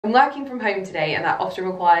I'm working from home today and that often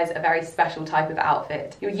requires a very special type of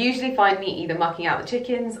outfit. You'll usually find me either mucking out the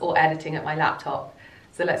chickens or editing at my laptop.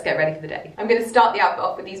 So let's get ready for the day. I'm going to start the outfit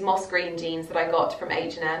off with these moss green jeans that I got from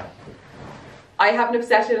H&M. I have an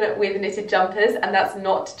obsession with knitted jumpers, and that's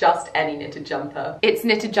not just any knitted jumper. It's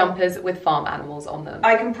knitted jumpers with farm animals on them.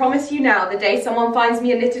 I can promise you now, the day someone finds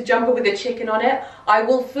me a knitted jumper with a chicken on it, I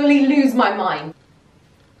will fully lose my mind.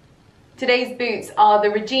 Today's boots are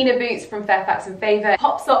the Regina boots from Fairfax & Favour.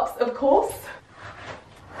 Pop socks, of course.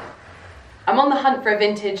 I'm on the hunt for a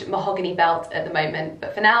vintage mahogany belt at the moment,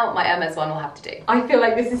 but for now, my Hermes one will have to do. I feel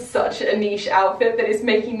like this is such a niche outfit that it's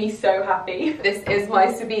making me so happy. This is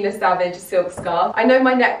my Sabina Savage silk scarf. I know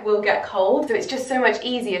my neck will get cold, so it's just so much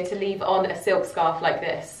easier to leave on a silk scarf like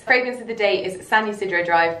this. Fragrance of the day is San Ysidro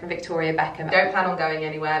Drive from Victoria Beckham. I don't plan on going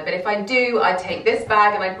anywhere, but if I do, I'd take this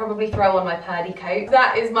bag and I'd probably throw on my purdy coat.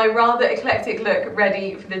 That is my rather eclectic look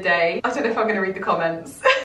ready for the day. I don't know if I'm going to read the comments.